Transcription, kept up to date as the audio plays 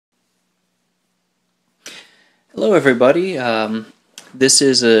Hello everybody. This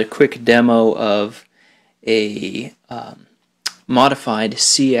is a quick demo of a modified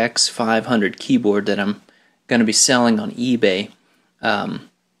CX500 keyboard that I'm going to be selling on eBay.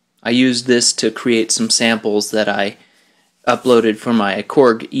 I used this to create some samples that I uploaded for my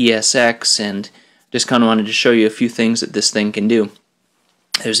Korg ESX, and just kind of wanted to show you a few things that this thing can do.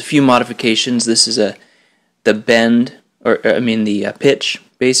 There's a few modifications. This is the bend, the pitch,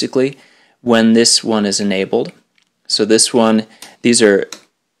 basically, when this one is enabled. So this one, these are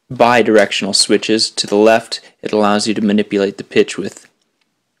bi-directional switches. To the left, it allows you to manipulate the pitch with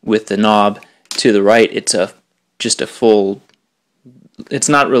the knob. To the right, it's just a full. It's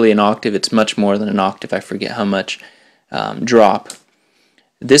not really an octave. It's much more than an octave. I forget how much drop.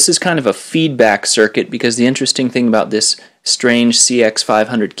 This is kind of a feedback circuit, because the interesting thing about this strange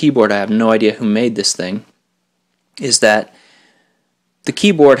CX500 keyboard, I have no idea who made this thing, is that the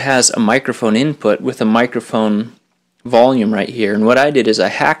keyboard has a microphone input with a microphone volume right here, and what I did is I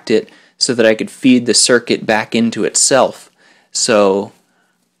hacked it so that I could feed the circuit back into itself. So,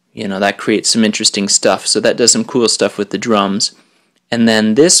 that creates some interesting stuff. So that does some cool stuff with the drums. And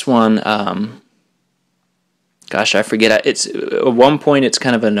then this one, gosh, I forget. It's at one point it's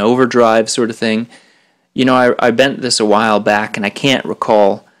kind of an overdrive sort of thing. I bent this a while back, and I can't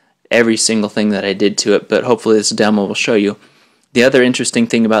recall every single thing that I did to it, but hopefully this demo will show you. The other interesting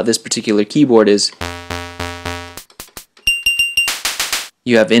thing about this particular keyboard is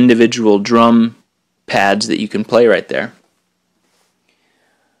you have individual drum pads that you can play right there.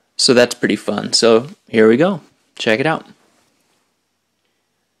 So that's pretty fun. So here we go. Check it out.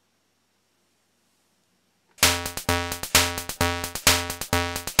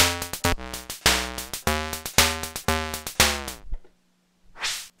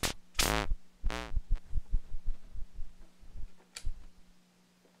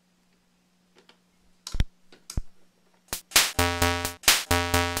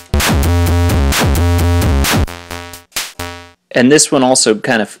 And this one also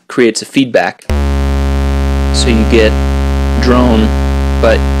kind of creates a feedback. So you get drone,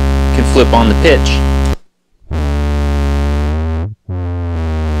 but can flip on the pitch.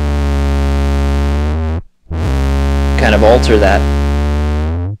 Kind of alter that.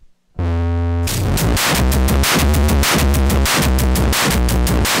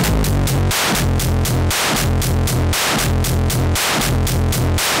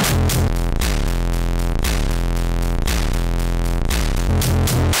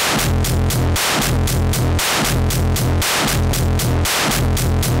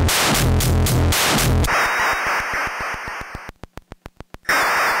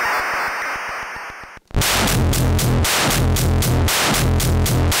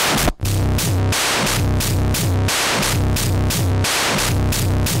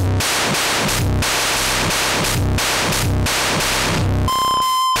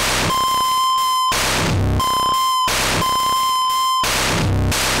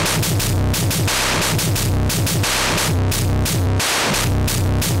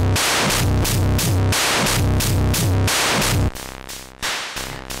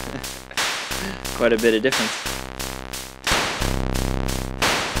 Quite a bit of difference.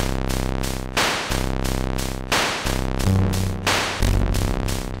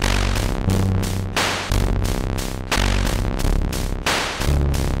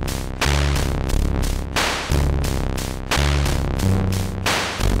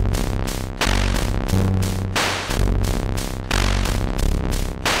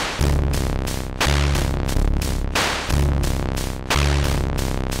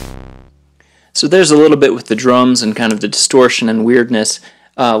 So there's a little bit with the drums and kind of the distortion and weirdness.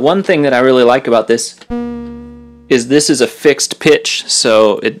 One thing that I really like about this is a fixed pitch,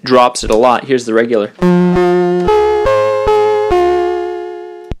 so it drops it a lot. Here's the regular.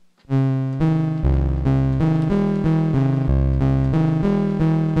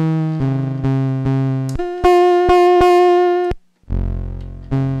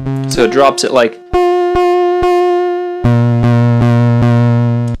 So it drops it like.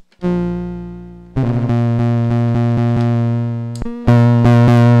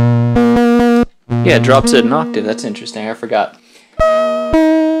 Yeah, it drops it an octave. That's interesting. I forgot.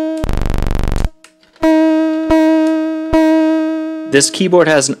 This keyboard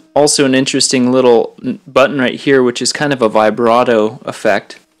has also an interesting little button right here, which is kind of a vibrato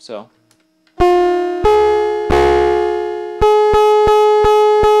effect. So.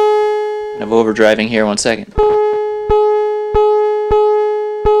 I'm overdriving here. 1 second.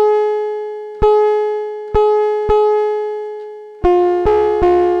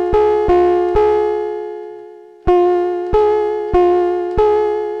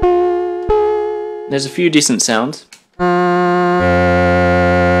 There's a few decent sounds.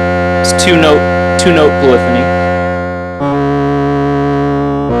 It's two-note polyphony.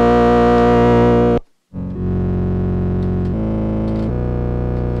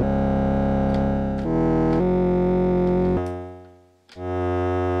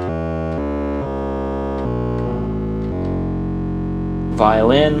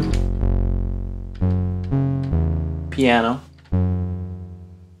 Violin, piano,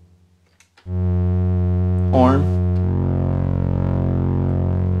 horn,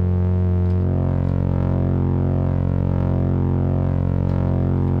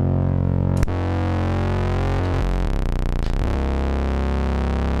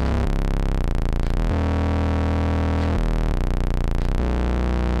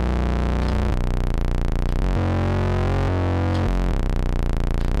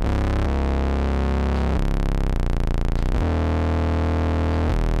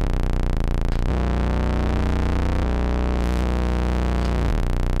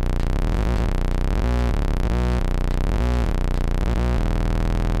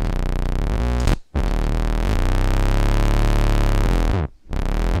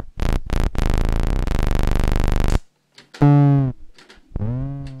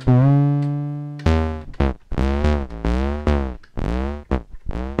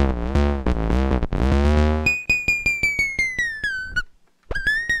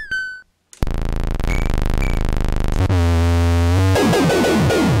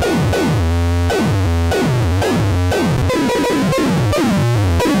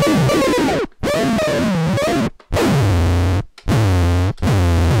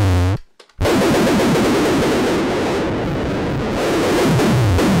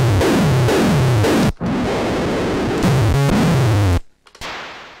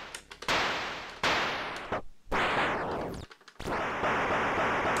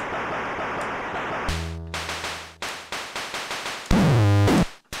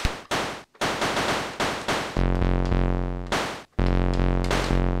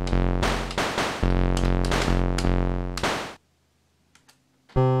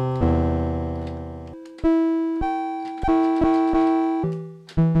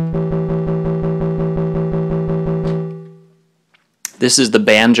 This is the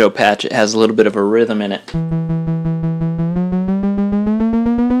banjo patch. It has a little bit of a rhythm in it.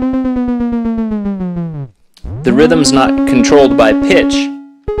 The rhythm's not controlled by pitch.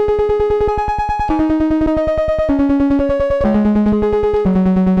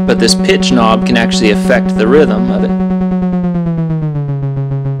 But this pitch knob can actually affect the rhythm of it.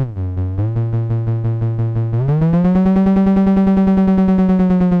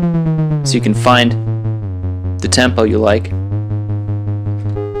 So you can find the tempo you like.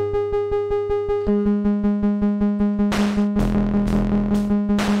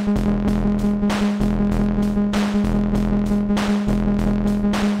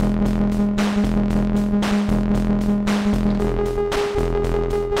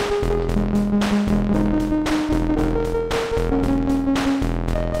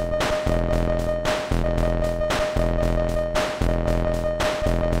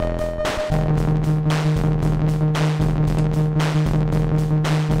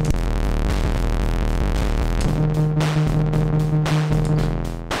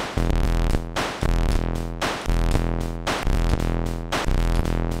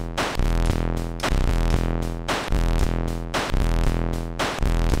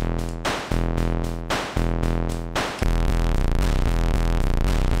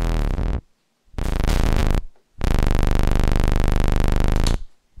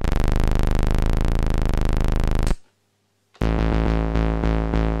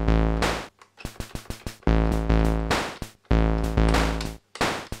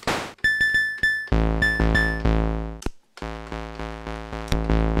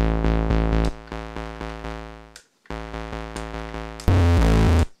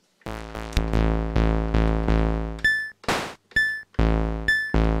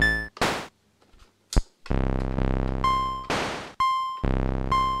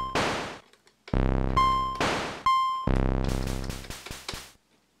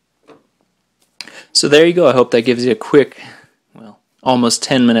 So there you go. I hope that gives you a quick, well, almost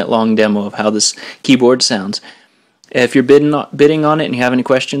 10-minute long demo of how this keyboard sounds. If you're bidding on it and you have any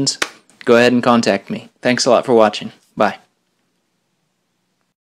questions, go ahead and contact me. Thanks a lot for watching.